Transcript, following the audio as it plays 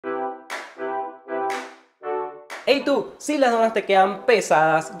Hey tú, si las donas te quedan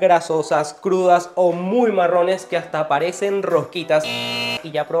pesadas, grasosas, crudas o muy marrones que hasta parecen rosquitas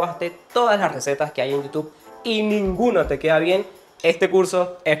y ya probaste todas las recetas que hay en YouTube y ninguna te queda bien, este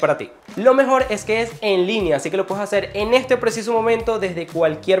curso es para ti. Lo mejor es que es en línea, así que lo puedes hacer en este preciso momento desde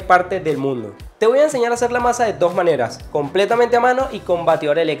cualquier parte del mundo. Te voy a enseñar a hacer la masa de dos maneras, completamente a mano y con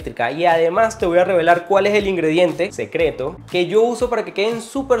batidora eléctrica, y además te voy a revelar cuál es el ingrediente secreto que yo uso para que queden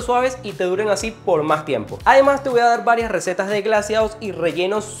súper suaves y te duren así por más tiempo. Además te voy a dar varias recetas de glaseados y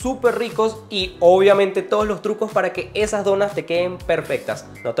rellenos súper ricos y obviamente todos los trucos para que esas donas te queden perfectas.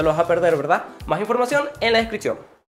 No te los vas a perder, ¿verdad? Más información en la descripción.